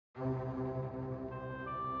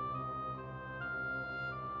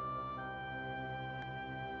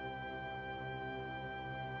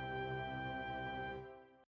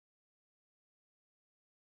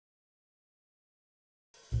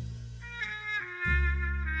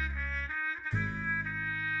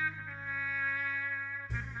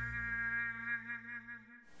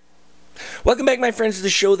Welcome back, my friends, to the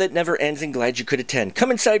show that never ends and glad you could attend. Come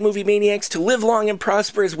inside, movie maniacs, to live long and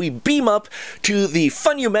prosper as we beam up to the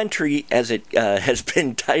funumentary, as it has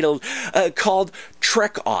been titled, called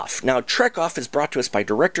Trekoff. Now, Trekoff is brought to us by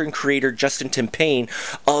director and creator Justin Timpane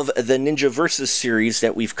of the Ninja Versus series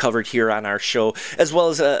that we've covered here on our show, as well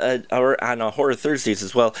as on Horror Thursdays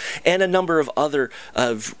as well, and a number of other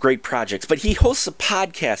great projects. But he hosts a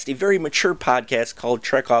podcast, a very mature podcast called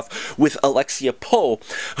Trekoff with Alexia Poe,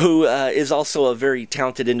 who is also a very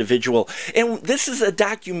talented individual. And this is a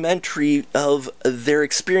documentary of their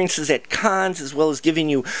experiences at cons, as well as giving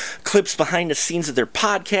you clips behind the scenes of their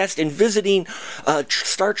podcast and visiting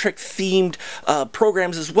Star Trek themed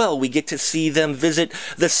programs as well. We get to see them visit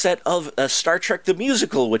the set of Star Trek the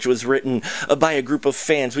Musical, which was written by a group of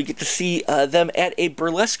fans. We get to see them at a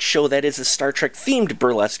burlesque show that is a Star Trek themed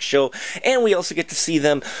burlesque show, and we also get to see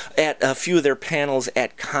them at a few of their panels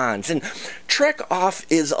at cons. And Trekoff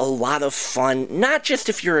is a lot of fun, not just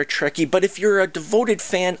if you're a Trekkie, but if you're a devoted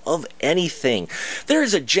fan of anything. There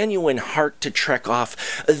is a genuine heart to Trekoff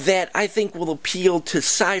that I think will appeal to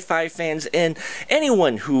sci-fi fans and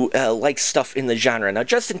anyone who likes stuff in the genre. Now,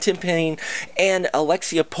 Justin Timpane and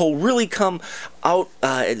Alexia Poe really come out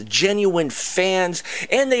as genuine fans,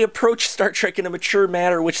 and they approach Star Trek in a mature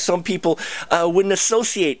manner, which some people wouldn't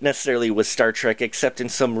associate necessarily with Star Trek, except in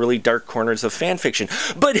some really dark corners of fan fiction.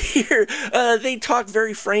 But here, they talk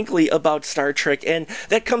very frankly about Star Trek, and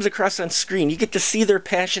that comes across on screen. You get to see their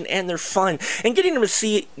passion and their fun, and getting them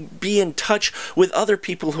to be in touch with other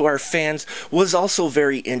people who are fans was also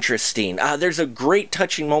very interesting. There's a great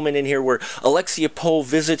touching moment in here where Alexia Poe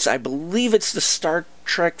visits, I believe it's the Star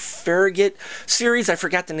Trek Farragut series, I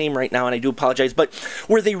forgot the name right now and I do apologize, but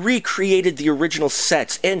where they recreated the original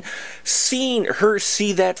sets, and seeing her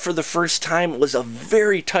see that for the first time was a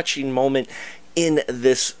very touching moment in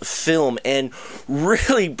this film, and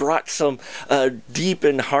really brought some deep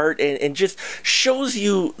in heart, and just shows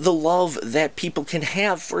you the love that people can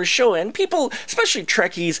have for a show. And people, especially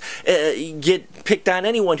Trekkies, get picked on,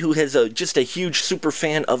 anyone who has just a huge super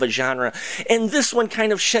fan of a genre, and this one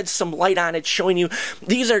kind of sheds some light on it, showing you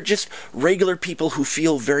these are just regular people who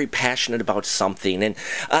feel very passionate about something. And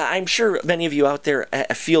I'm sure many of you out there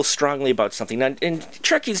feel strongly about something, and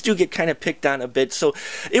Trekkies do get kind of picked on a bit, so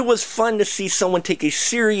it was fun to see someone take a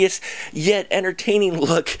serious yet entertaining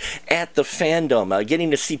look at the fandom.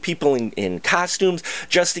 Getting to see people in costumes.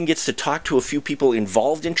 Justin gets to talk to a few people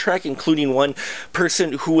involved in Trek, including one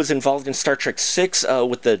person who was involved in Star Trek VI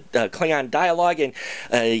with the Klingon dialogue, and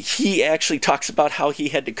he actually talks about how he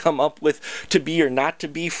had to come up with to be or not to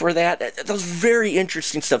be for that. That was very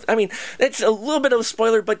interesting stuff. I mean, that's a little bit of a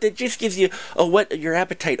spoiler, but it just gives you your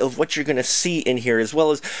appetite of what you're going to see in here, as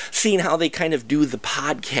well as seeing how they kind of do the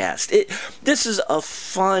podcast. This is a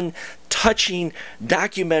fun, touching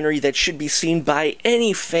documentary that should be seen by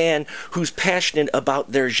any fan who's passionate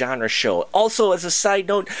about their genre show. Also, as a side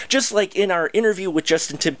note, just like in our interview with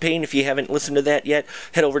Justin Timpane, if you haven't listened to that yet,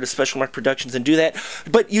 head over to Special Mark Productions and do that.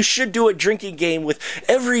 But you should do a drinking game with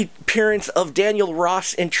every appearance of Daniel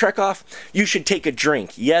Ross in Trekoff. You should take a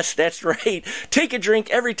drink. Yes, that's right. Take a drink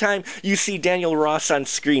every time you see Daniel Ross on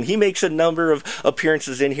screen. He makes a number of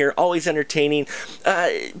appearances in here, always entertaining.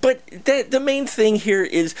 But the main thing here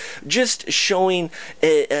is just showing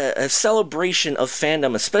a celebration of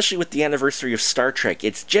fandom, especially with the anniversary of Star Trek.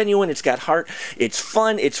 It's genuine, it's got heart, it's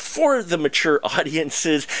fun, it's for the mature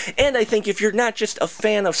audiences, and I think if you're not just a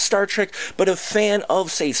fan of Star Trek, but a fan of,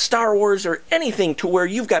 say, Star Wars or anything to where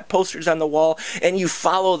you've got posters on the wall and you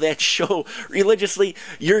follow that show religiously,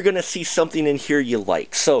 you're going to see something in here you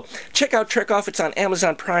like. So check out Trekoff. It's on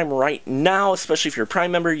Amazon Prime right now, especially if you're a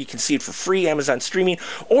Prime member. You can see it for free, Amazon streaming,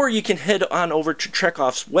 or you can head on over to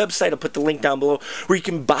Trekoff's website. I'll put the link down below where you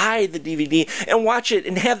can buy the DVD and watch it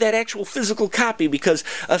and have that actual physical copy, because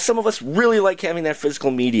some of us really like having that physical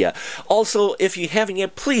media. Also, if you haven't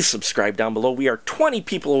yet, please subscribe down below. We are 20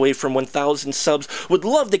 people away from 1,000 subs. Would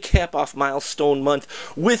love to cap off Milestone Month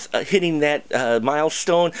with hitting that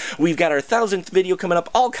milestone. We've got our 1,000th video coming up,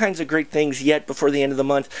 all kinds of great things yet before the end of the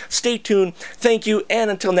month. Stay tuned. Thank you, and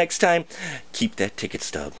until next time, keep that ticket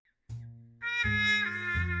stub.